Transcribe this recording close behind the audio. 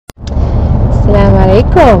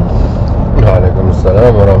alaikum. Alaikum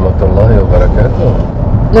assalam wa rahmatullahi wa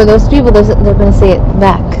barakatuh. No, those people, they're going to say it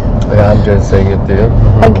back. Yeah, I'm just saying it to you.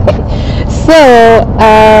 Okay. So,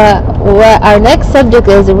 what our next subject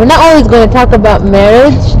is, we're not always going to talk about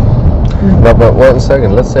marriage. No, but 1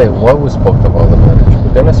 second. Let's say what we spoke about the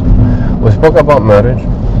marriage. We spoke about marriage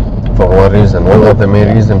for one reason. One of the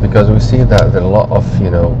main reasons, because we see that there are a lot of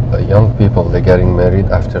young people, they're getting married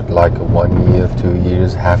after like 1 year, 2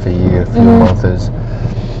 years, half a year, few months,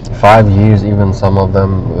 5 years, even some of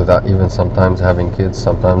them without even sometimes having kids,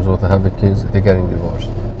 sometimes with having kids, they're getting divorced.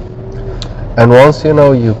 And once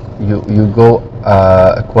you go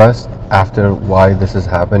a quest after why this is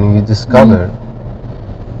happening, you discover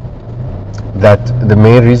that the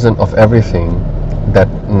main reason of everything, that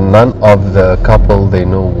none of the couple, they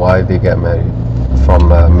know why they get married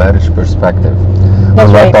from a marriage perspective.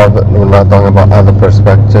 That's right. We're not talking about other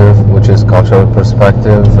perspective, which is cultural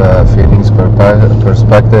perspective, feelings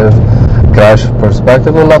perspective, crash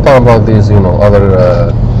perspective. We're not talking about these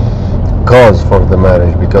other cause for the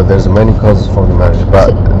marriage, because there's many causes for the marriage.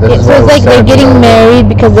 But this So it's like they're getting married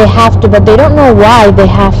because they have to, but they don't know why they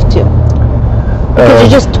have to. Because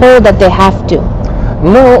you're just told that they have to.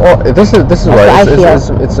 No, this is why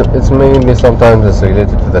it's mainly, sometimes it's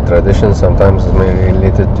related to the tradition, sometimes it's mainly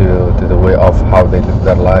related to the way of how they live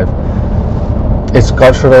their life. It's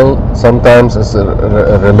cultural, sometimes it's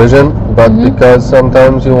a religion, but because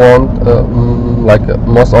sometimes you want, like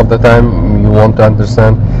most of the time, you want to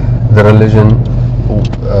understand the religion,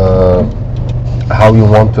 how you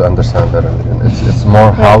want to understand the religion. It's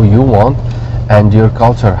more how you want, and your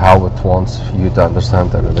culture how it wants you to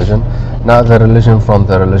understand the religion, not the religion from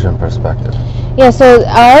the religion perspective. Yeah, so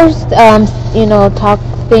ours, talk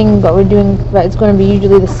thing, what we're doing, but it's going to be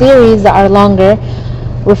usually the series that are longer.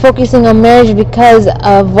 We're focusing on marriage because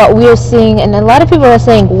of what we're seeing, and a lot of people are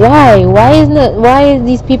saying, why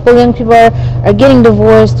these people, young people are getting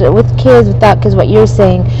divorced with kids, without, because what you're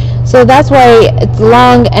saying. So that's why it's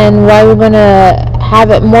long, and why we're going to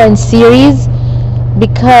have it more in series,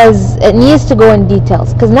 because it needs to go in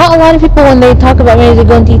details. Because not a lot of people, when they talk about marriage, they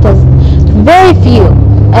go in details. Very few,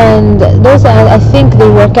 and those I think they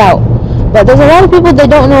work out. But there's a lot of people that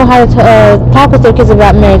don't know how to talk with their kids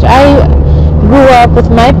about marriage. I grew up with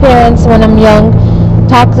my parents when I'm young.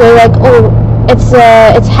 They're like, oh,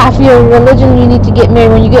 it's half your religion. You need to get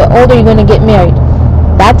married. When you get older, you're going to get married.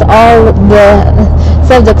 That's all the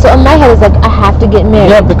subject. So in my head, it's like I have to get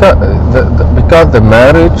married. Yeah, because the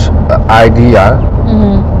marriage idea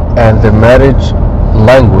and the marriage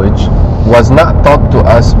language was not taught to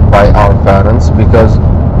us by our parents, because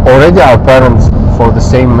already our parents, for the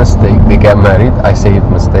same mistake, they get married. I say it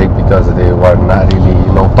mistake because they were not really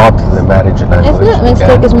taught the marriage language. It's not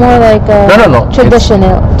mistake. It's more like no.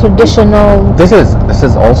 Traditional. This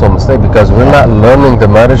is also a mistake, because we're not learning the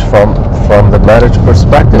marriage from the marriage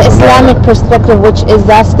perspective. The Islamic perspective,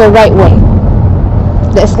 that's the right way.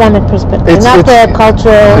 The Islamic perspective, not the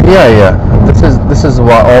cultural. Yeah. This is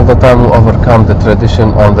why all the time we overcome the tradition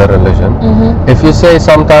on the religion. If you say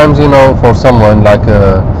sometimes, for someone like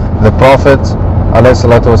the Prophet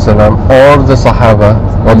ﷺ, or the Sahaba,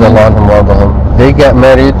 they get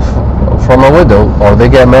married from a widow, or they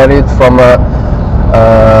get married from a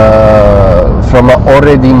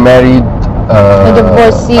already married a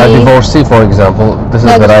divorcee, for example. This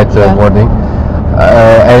is the right wording.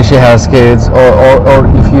 And she has kids, or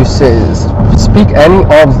if you speak any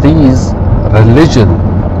of these religion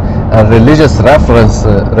and religious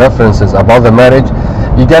references about the marriage,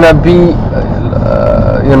 you're gonna be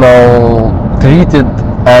treated,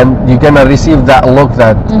 and you're gonna receive that look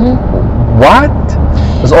that what?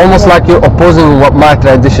 It's almost like you're opposing my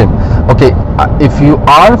tradition. Okay, if you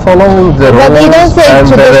are following the rules and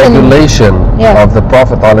the regulation of the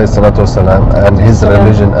Prophet ﷺ and his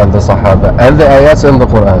religion and the Sahaba and the ayats in the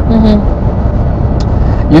Quran,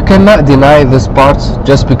 you cannot deny this part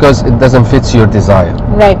just because it doesn't fit your desire.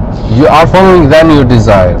 Right. You are following then your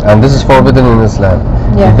desire, and this is forbidden in Islam.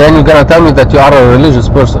 Yeah. Then you're gonna tell me that you are a religious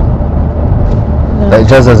person. No. That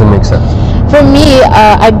just doesn't make sense. For me,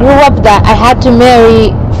 I grew up that I had to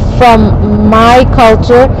marry from my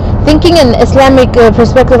culture, thinking in Islamic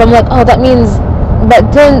perspective. I'm like, oh, that means.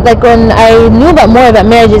 But then, like, when I knew more about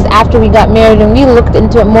marriages after we got married, and we looked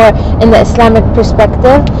into it more in the Islamic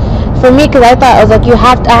perspective. For me, because I thought, I was like, you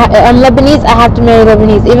have to. I'm Lebanese. I have to marry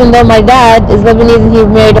Lebanese, even though my dad is Lebanese and he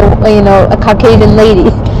married a Caucasian lady,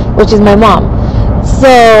 which is my mom. So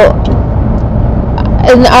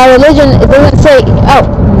in our religion, it doesn't say, oh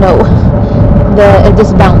no, it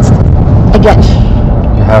just bounced again.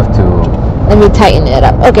 You have to. Let me tighten it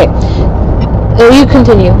up. Okay, you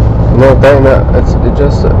continue. No, Dana, it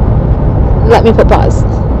just let me put pause.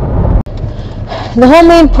 The whole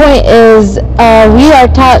main point is we are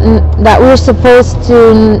taught that we're supposed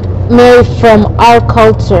to marry from our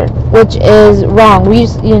culture, which is wrong.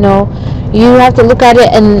 You have to look at it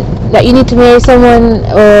and that you need to marry someone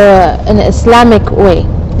in an Islamic way,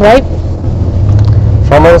 right?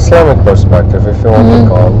 From an Islamic perspective, if you want to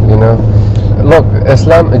call, look,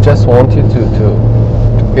 Islam just want you to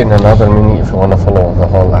in another meaning, if you want to follow the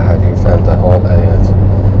whole ahadith and the whole ayat,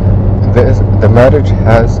 the marriage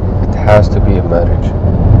has to be a marriage.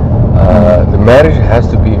 The marriage has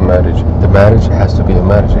to be a marriage. The marriage has to be a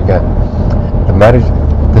marriage again. The marriage,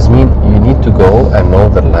 this means you need to go and know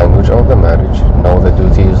the language of the marriage, know the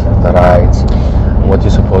duties, the rights, what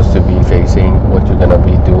you're supposed to be facing, what you're gonna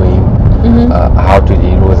be doing, how to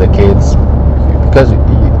deal with the kids. Because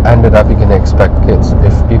ended up you're gonna expect kids.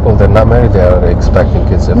 If people they're not married, they are expecting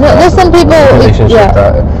kids. If there's some people relationship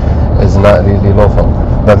that is not really lawful.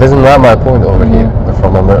 But this is not my point over here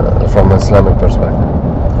from an Islamic perspective.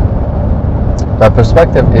 My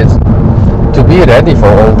perspective is to be ready for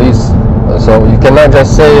all these. So you cannot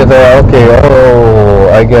just say that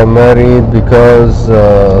I get married because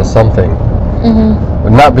something.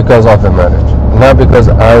 Not because of the marriage. Not because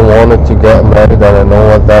I wanted to get married and I know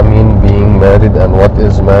what that means being married and what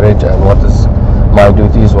is marriage and what is my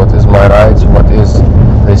duties, what is my rights, what is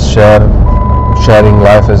this sharing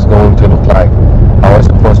life is going to look like. How am I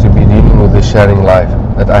supposed to be dealing with this sharing life?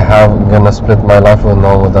 That I have gonna split my life with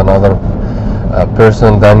another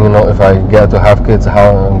person. Then if I get to have kids,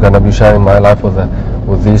 how I'm gonna be sharing my life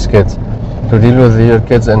with these kids. To deal with your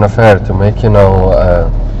kids in a fair, to make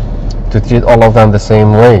to treat all of them the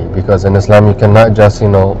same way, because in Islam you cannot just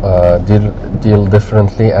deal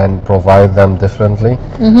differently and provide them differently.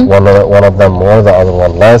 One of them more, the other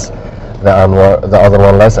one less, the other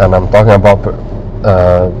one less. And I'm talking about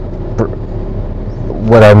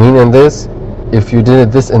what I mean in this, if you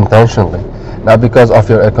did this intentionally, not because of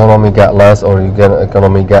your economy get less or you get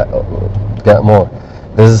economy get more.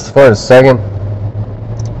 This is first. Second,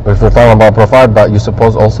 if we're talking about provide, but you're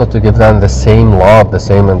supposed also to give them the same love, the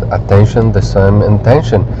same attention, the same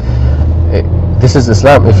intention. This is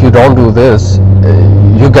Islam. If you don't do this,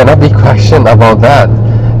 you're gonna be questioned about that.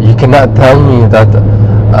 You cannot tell me that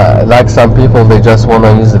like some people, they just want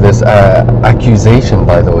to use this accusation.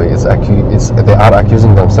 By the way, they are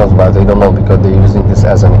accusing themselves, but they don't know because they're using this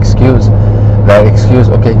as an excuse. That excuse,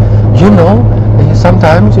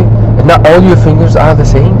 sometimes not all your fingers are the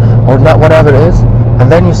same, or not whatever it is. And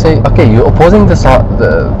then you say, you're opposing the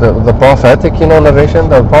prophetic, narration.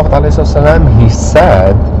 The Prophet ﷺ, he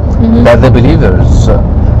said that the believers,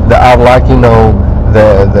 they are like,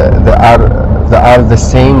 they are the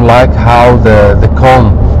same like how the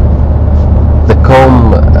comb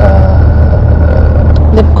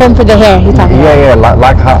for the hair. He's talking about.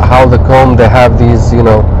 Like how the comb, they have these,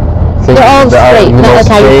 things. They're all straight, not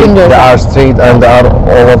like your fingers. They are straight, and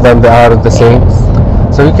all of them, they are the same.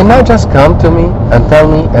 So you cannot just come to me and tell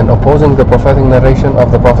me and opposing the prophetic narration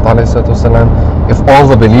of the Prophet ﷺ, if all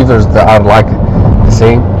the believers that are like the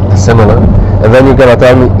same, similar, and then you're gonna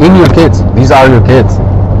tell me in your kids, these are your kids,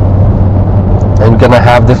 and you're gonna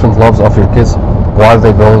have different loves of your kids while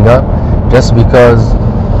they're growing up, just because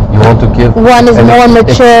you want to give one is more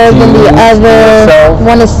mature than the other,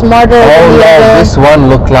 one is smarter than the other. This one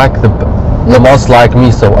look like the most like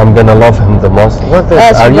me, so I'm gonna love him the most. What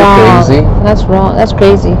is? Are you crazy? That's wrong. That's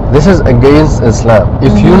crazy. This is against Islam.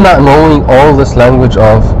 If you're not knowing all this language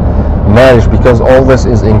of marriage, because all this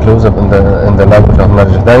is inclusive in the language of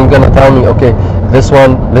marriage, then you're gonna tell me, this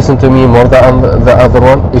one listen to me more than the other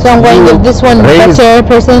one. So I'm going to give this one better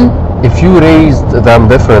person. If you raised them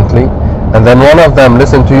differently, and then one of them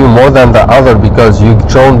listened to you more than the other because you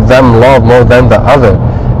shown them love more than the other,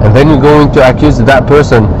 and then you're going to accuse that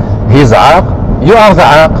person, he's aq, you are the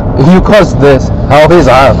aq, you caused this, how he's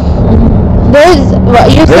aq. There's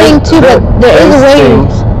what you're saying too, but there is a way.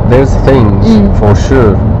 There's things for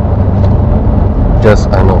sure. Just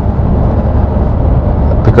I know,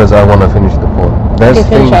 because I want to finish the point. There's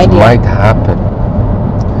things might happen.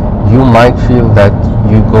 You might feel that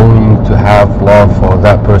you're going to have love for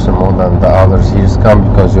that person more than the others. Years come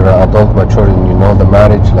because you're an adult, mature, and you know the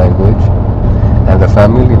marriage language and the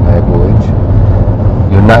family language.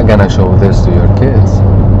 You're not gonna show this to your kids.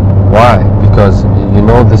 Why? Because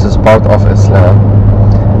this is part of Islam,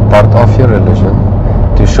 part of your religion,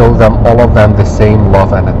 to show them, all of them, the same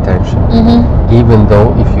love and attention. Even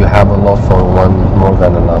though if you have a love for one more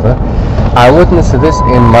than another. I witnessed this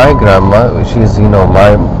in my grandma, which is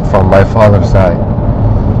from my father's side.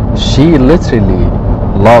 She literally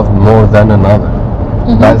loved more than another,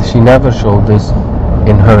 but she never showed this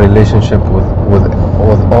in her relationship with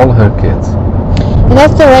all her kids. And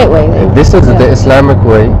that's the right way. This is the Islamic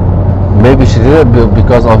way. Maybe she did it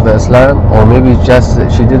because of the Islam, or maybe just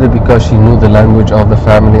she did it because she knew the language of the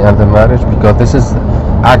family and the marriage, because this is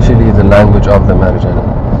actually the language of the marriage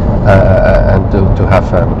and to have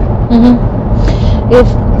family. If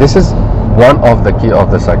This is one of the key of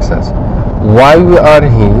the success. Why we are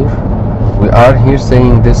here? We are here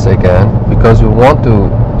saying this again because we want to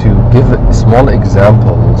give small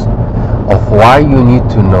examples of why you need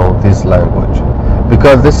to know this language,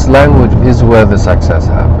 because this language is where the success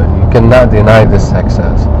happens. You cannot deny this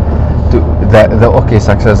success. Okay,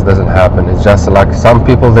 success doesn't happen. It's just like some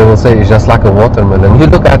people, they will say it's just like a watermelon. You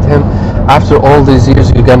look at him after all these years,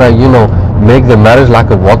 you're gonna make the marriage like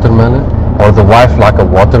a watermelon, or the wife like a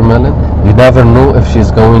watermelon. You never know if she's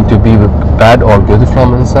going to be bad or good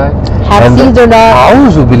from inside. have seeds or not.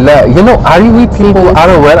 A'udhu billah. Are we people are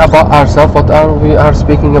aware about ourselves, what we are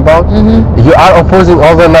speaking about? You are opposing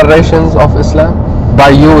all the narrations of Islam by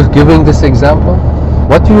you giving this example.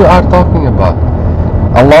 What you are talking about?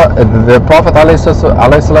 Allah, the Prophet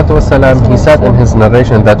ﷺ, he said in his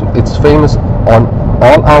narration that it's famous on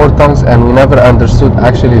all our tongues, and we never understood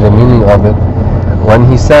actually the meaning of it, when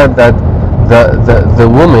he said that the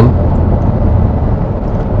woman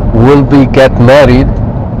will get married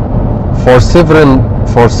for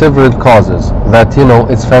several causes, that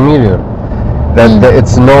it's familiar, that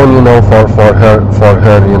it's known for her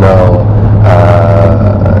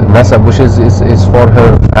nasab, which is for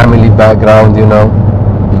her family background, you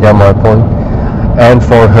get my point, and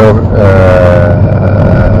for her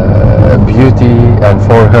beauty, and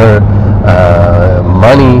for her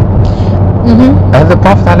money. And the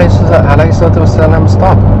Prophet ﷺ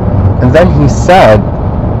stopped, and then he said,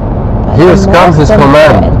 here's come his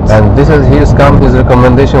command, and here's come his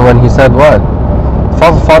recommendation, when he said what?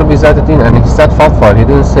 Fadfar bi zati din, and he said fadfar. He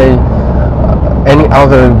didn't say any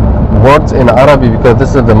other words in Arabic, because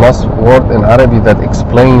this is the most word in Arabic that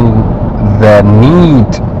explain the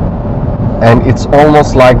need, and it's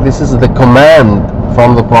almost like this is the command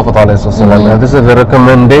from the Prophet ﷺ, and this is the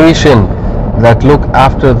recommendation that look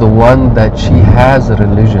after the one that she has a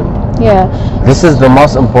religion. Yeah. This is the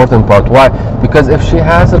most important part. Why? Because if she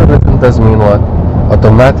has a religion, does mean what?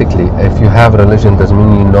 Automatically, if you have religion, does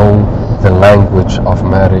mean you know the language of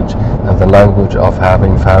marriage, and the language of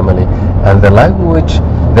having family, and the language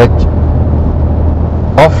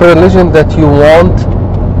of religion that you want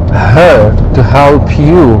her to help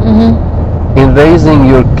you in raising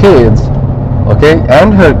your kids, okay,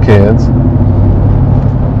 and her kids.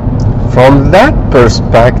 From that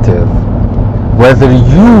perspective, whether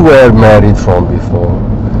you were married from before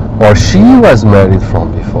or she was married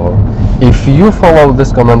from before, if you follow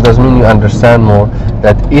this command, does mean you understand more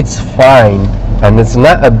that it's fine, and it's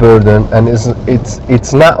not a burden, and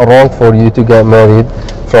it's not wrong for you to get married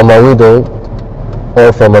from a widow,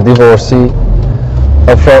 or from a divorcee,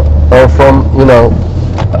 or from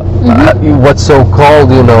what's so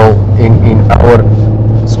called in our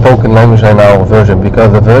spoken language and our version,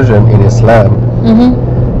 because the version in Islam,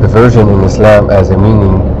 the version in Islam as a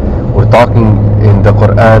meaning, we're talking in the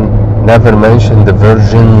Quran, never mentioned the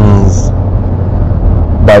versions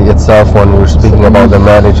by itself. When we were speaking about the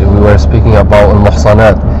marriage, we were speaking about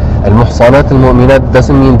al-muhsanat. Al-muhsanat al-mu'minat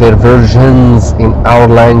doesn't mean they're versions in our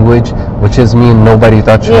language, which is mean nobody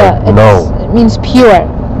touch her. No, it means pure.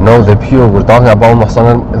 No, they're pure. We're talking about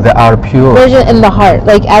muhsanat, they are pure. Virgin in the heart,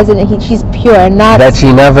 like as in she's pure, not that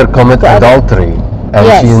she never commit adultery, and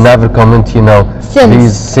she never commit sins.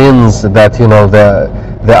 These sins that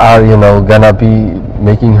they are gonna be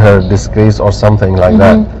making her disgrace or something like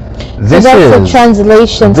that. This so that's a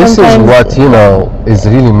translation. This sometimes is what is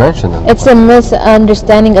really mentioned. It's a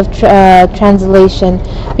misunderstanding of translation,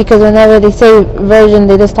 because whenever they say virgin,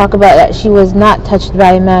 they just talk about that she was not touched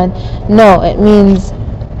by a man. No, it means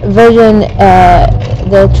virgin.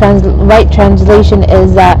 The right translation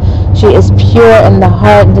is that she is pure in the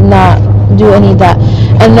heart, did not do any of that.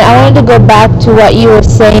 And I wanted to go back to what you were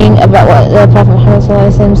saying about what the Prophet Muhammad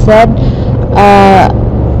ﷺ said.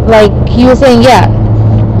 Like he was saying,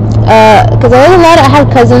 because I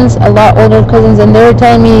had cousins, a lot older cousins, and they were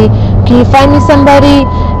telling me, can you find me somebody?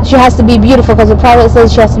 She has to be beautiful, because the Prophet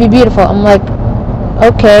says she has to be beautiful. I'm like,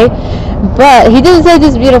 okay, but he didn't say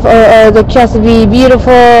this beautiful, or that she has to be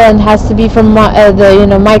beautiful and has to be from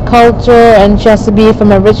my culture, and she has to be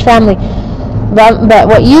from a rich family. But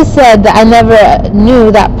what you said that I never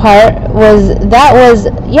knew that part was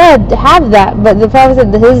have that. But the Prophet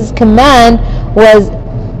said that his command was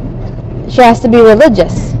she has to be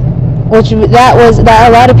religious, which that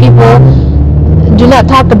a lot of people do not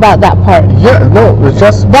talk about that part. Yeah, no, it's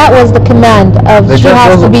just that was the command of she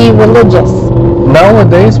has to be religious.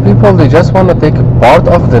 nowadays people, they just want to take a part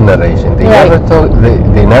of the narration. They Right.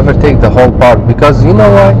 they never take the whole part, because you know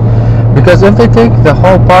why? Because if they take the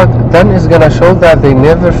whole part, then it's gonna show that they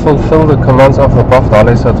never fulfill the commands of the Prophet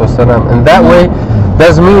ﷺ. And that way,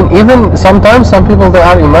 does mean even sometimes some people they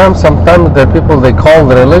are imams, sometimes they're people they call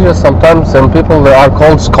the religious, sometimes some people they are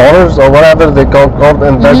called scholars or whatever they called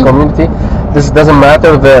in that community. This doesn't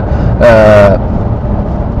matter.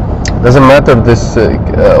 Doesn't matter this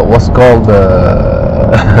what's called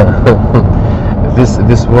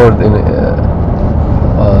this word in it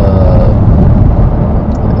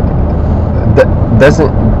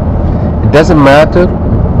doesn't matter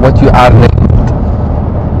what you are named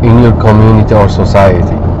in your community or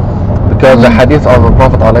society, because the hadith of the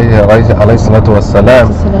Prophet ﷺ,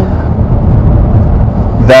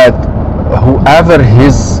 that whoever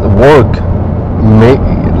his work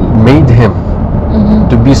made him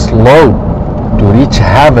to be slow to reach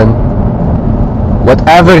heaven,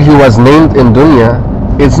 whatever he was named in dunya,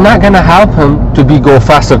 it's not gonna help him to go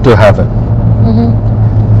faster to heaven.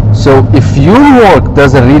 So if your work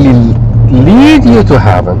doesn't really lead you to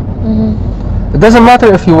heaven, it doesn't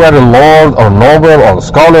matter if you were a lord or noble or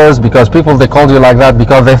scholars, because people they called you like that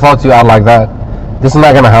because they thought you are like that. This is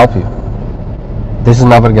not gonna help you. This is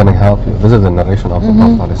never gonna help you. This is the narration of the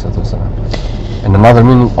Prophet ﷺ. And another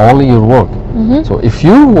meaning, only your work. So if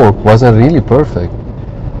your work wasn't really perfect,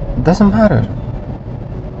 it doesn't matter.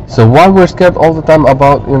 So why we're scared all the time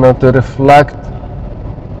about, to reflect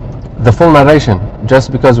the full narration,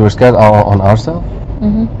 just because we're scared on ourselves?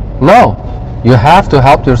 No, you have to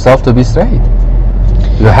help yourself to be straight.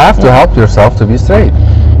 You have to help yourself to be straight,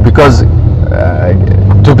 because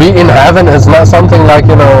to be in heaven is not something like,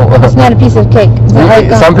 It's not a piece of cake. It's not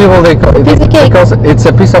like, some people they piece of cake. because it's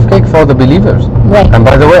a piece of cake for the believers. Right. And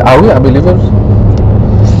by the way, are we believers?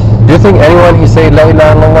 Do you think anyone he say La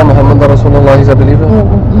ilaha illallah Muhammadur Rasulullah is a believer?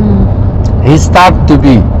 He stopped to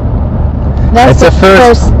be. That's It's the a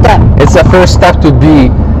first step. It's the first step to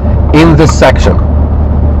be in this section.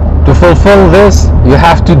 To fulfill this, you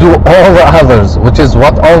have to do all the others, which is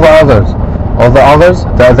what all the others? All the others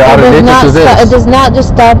that they are related to this. It does not just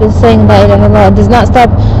stop at saying La ilaha illallah. It does not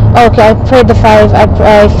stop, okay, I prayed the 5, I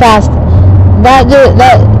fast. That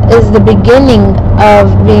is the beginning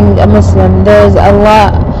of being a Muslim. There's a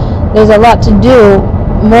lot to do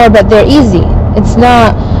more, but they're easy. It's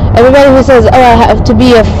not, everybody who says, oh, I have to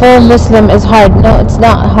be a full Muslim is hard. No, it's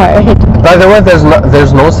not hard. By the way, there's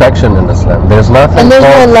no section in Islam. There's nothing And there's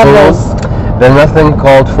called no levels. There's nothing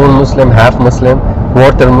called full Muslim, half Muslim,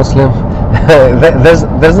 quarter Muslim.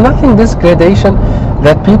 there's nothing, this gradation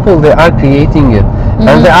that people they are creating it.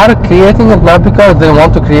 And they are creating it not because they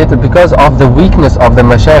want to create it, because of the weakness of the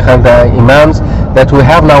mashayikh and the imams that we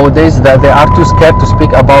have nowadays, that they are too scared to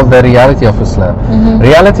speak about the reality of Islam.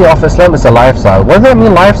 Reality of Islam is a lifestyle. What do I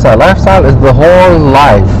mean lifestyle? Lifestyle is the whole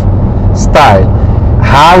life style,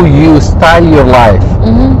 how you style your life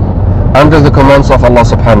under the commands of Allah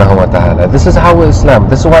subhanahu wa ta'ala. This is how Islam,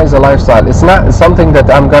 this is why it's a lifestyle. It's not something that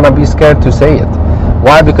I'm gonna be scared to say it.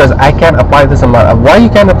 Why? Because I can't apply this in my life. Why you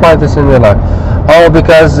can't apply this in your life? Oh,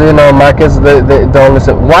 because my kids they don't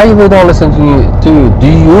listen. Why they don't listen to you? Do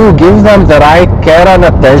you give them the right care and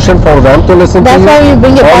attention for them to listen to you? That's why you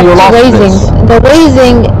bring it back to raising. The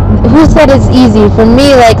raising, who said it's easy? For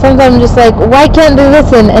me, like sometimes I'm just like, why can't they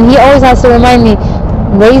listen? And he always has to remind me,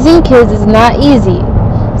 raising kids is not easy.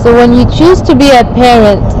 So when you choose to be a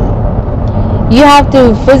parent, you have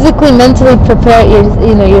to physically, mentally prepare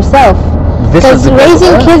yourself. Because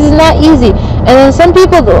raising kids is not easy. And then some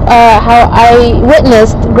people, how I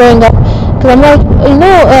witnessed growing up, because I'm like,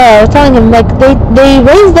 telling him, like, they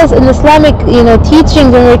raised us in Islamic,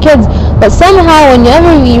 teachings when we were kids, but somehow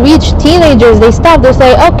whenever we reach teenagers, they stop. They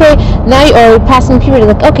say, okay, now or passing puberty,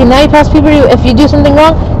 like, okay, now you pass puberty, if you do something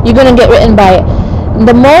wrong, you're going to get written by it.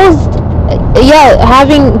 The most,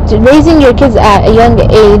 raising your kids at a young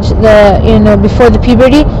age, before the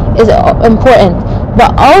puberty is important.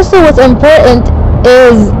 But also what's important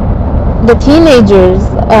is the teenagers,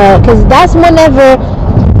 because that's whenever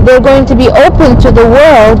they're going to be open to the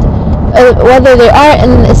world, whether they are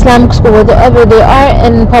in Islamic school, whether they are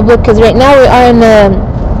in public, because right now we are in the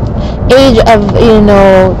age of,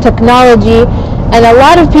 technology, and a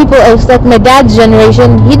lot of people, it's like my dad's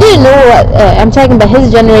generation, he didn't know what, I'm talking about his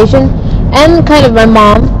generation, and kind of my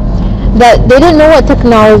mom, that they didn't know what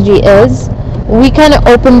technology is. We kind of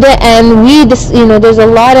opened it, and there's a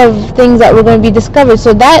lot of things that we're going to be discovered.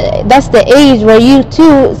 So that's the age where you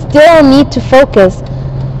too still need to focus.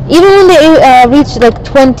 Even when they reach like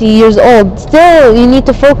 20 years old, still you need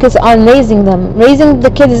to focus on raising them. Raising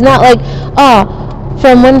the kid is not like,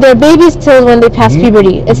 from when they're babies till when they pass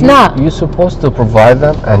puberty. It's not. You're supposed to provide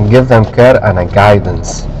them and give them care and a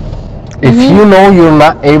guidance. If you know you're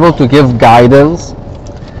not able to give guidance,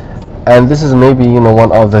 and this is maybe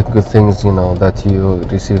one of the good things that you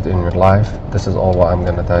received in your life. This is all what I'm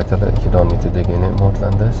gonna title it. You don't need to dig in it more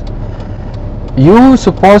than this. You're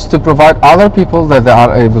supposed to provide other people that they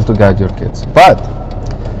are able to guide your kids. But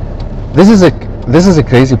this is a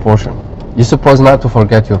crazy portion. You're supposed not to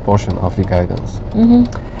forget your portion of the guidance.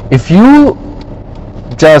 If you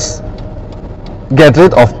just get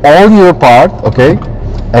rid of all your part, okay,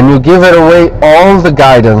 and you give it away all the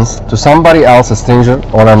guidance to somebody else, a stranger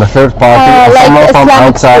or a third party, or like someone from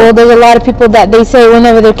Islamic outside. school, there's a lot of people that they say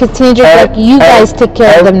whenever their kids teenagers, like you guys take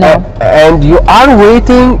care of them now. And you are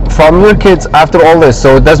waiting from your kids after all this.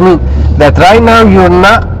 So it does mean that right now you're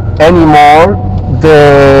not anymore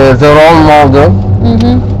the role model,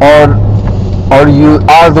 or you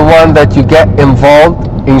are the one that you get involved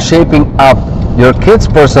in shaping up your kids'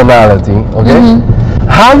 personality, okay?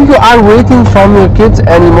 How you are waiting from your kids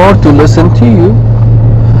anymore to listen to you,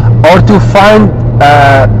 or to find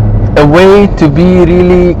a way to be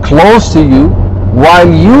really close to you, while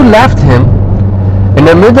you left him in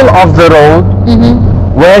the middle of the road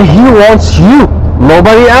where he wants you,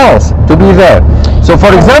 nobody else, to be there. So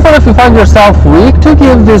for example, if you find yourself weak to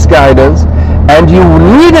give this guidance and you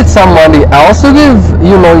needed somebody else to give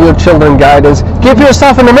your children guidance, keep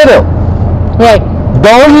yourself in the middle. Right.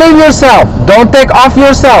 Don't leave yourself. Don't take off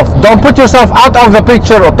yourself. Don't put yourself out of the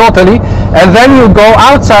picture totally, and then you go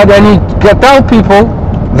outside and you tell people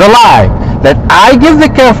the lie that I give the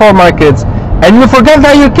care for my kids, and you forget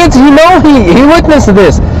that your kids, he witnessed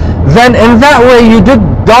this. Then in that way you did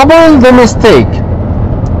double the mistake.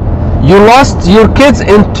 You lost your kids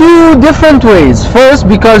in two different ways. First,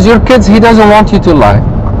 because your kids, he doesn't want you to lie,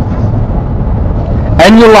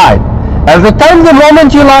 and you lied. At the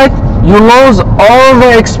moment you lied, you lose all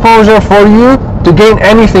the exposure for you to gain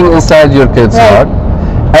anything inside your kid's heart.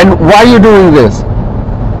 And why you doing this?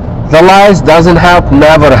 The lies doesn't help,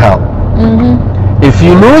 never help. If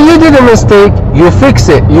you knew you did a mistake, you fix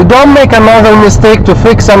it. You don't make another mistake to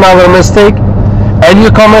fix another mistake, and you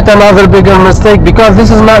commit another bigger mistake, because this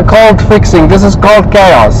is not called fixing, this is called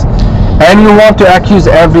chaos. And you want to accuse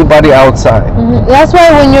everybody outside. That's why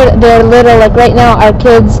when they're little, like right now, our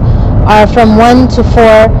kids are from 1 to 4.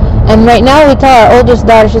 And right now we tell our oldest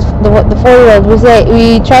daughter, she's the 4-year-old,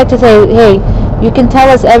 we try to say, hey, you can tell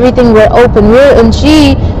us everything, we're open. And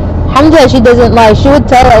she, alhamdulillah, she doesn't lie. She would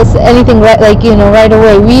tell us anything right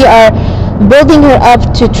away. We are building her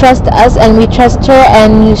up to trust us, and we trust her,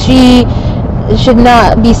 and she should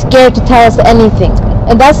not be scared to tell us anything.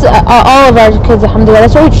 And that's all of our kids, alhamdulillah.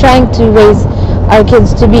 That's what we're trying to raise our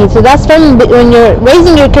kids to be. So that's from when you're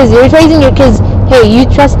raising your kids, hey, you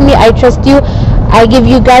trust me, I trust you. I give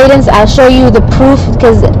you guidance, I'll show you the proof,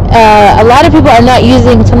 because a lot of people are not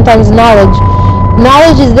using sometimes knowledge.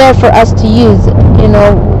 Knowledge is there for us to use.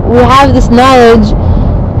 We have this knowledge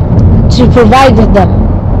to provide them.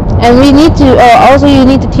 And we need to, also you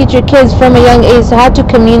need to teach your kids from a young age how to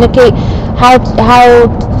communicate, how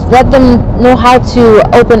let them know how to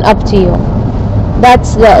open up to you.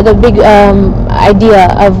 That's the big idea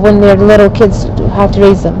of when they're little kids, how to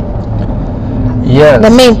raise them. Yes. The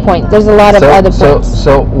main point. There's a lot of other points.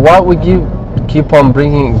 So what would you keep on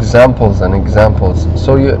bringing examples,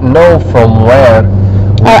 so you know from where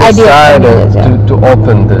we decided to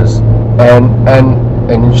open this,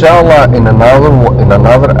 and inshallah in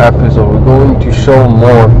another episode we're going to show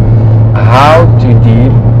more how to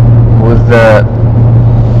deal with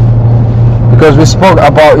because we spoke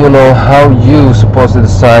about how you supposed to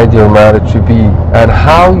decide your marriage to be, and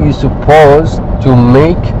how you supposed to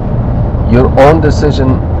make your own decision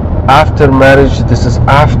after marriage. This is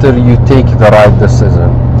after you take the right decision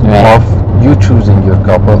of you choosing your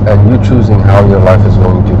couple and you choosing how your life is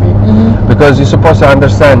going to be. Because you're supposed to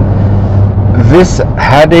understand this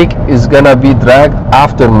headache is gonna be dragged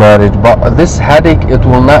after marriage, but this headache, it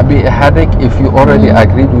will not be a headache if you already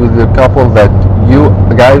agreed with your couple that you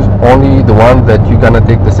guys only the one that you're gonna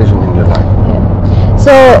take decision in your life.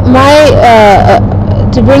 So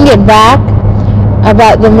to bring it back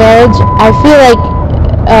about the marriage, I feel like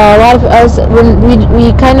a lot of us, when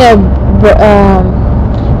we kind of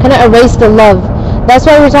erase the love. That's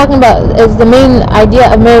why we're talking about is the main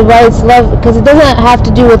idea of marriage, why it's love, because it doesn't have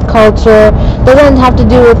to do with culture, doesn't have to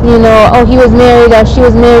do with oh, he was married or she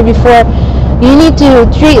was married before. You need to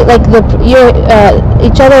treat like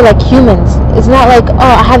each other like humans. It's not like,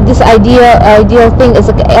 oh, I have this ideal thing. It's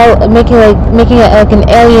like making it like an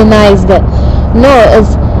alienized. No,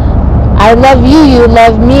 it's I love you, you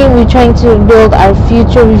love me. We're trying to build our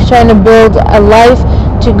future. We're trying to build a life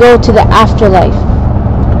to go to the afterlife.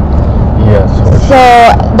 Yes. So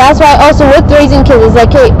that's why also with raising kids, it's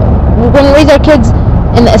like, hey, we're going to raise our kids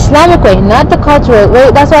in the Islamic way, not the cultural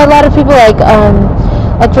way. That's why a lot of people like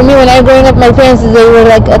for me, when I was growing up, my parents, they were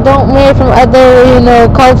like, don't marry from other,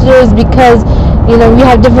 cultures, because, we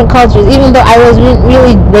have different cultures, even though I wasn't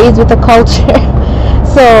really raised with a culture.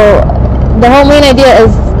 So the whole main idea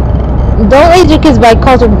is, don't raise your kids by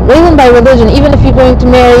culture, raise them by religion. Even if you're going to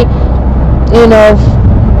marry,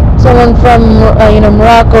 someone from,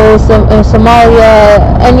 Morocco, Somalia,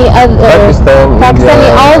 any other, Pakistani,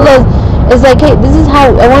 India, all those. It's like, hey, this is how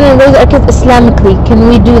I want to raise our kids Islamically. Can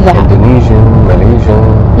we do that? Indonesian, Malaysian,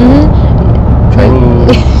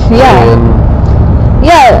 Chinese, Yeah.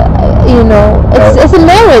 Yeah, it's a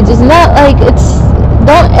marriage. It's not like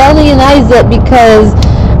don't alienize it because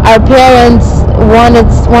our parents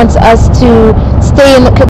wants us to stay in the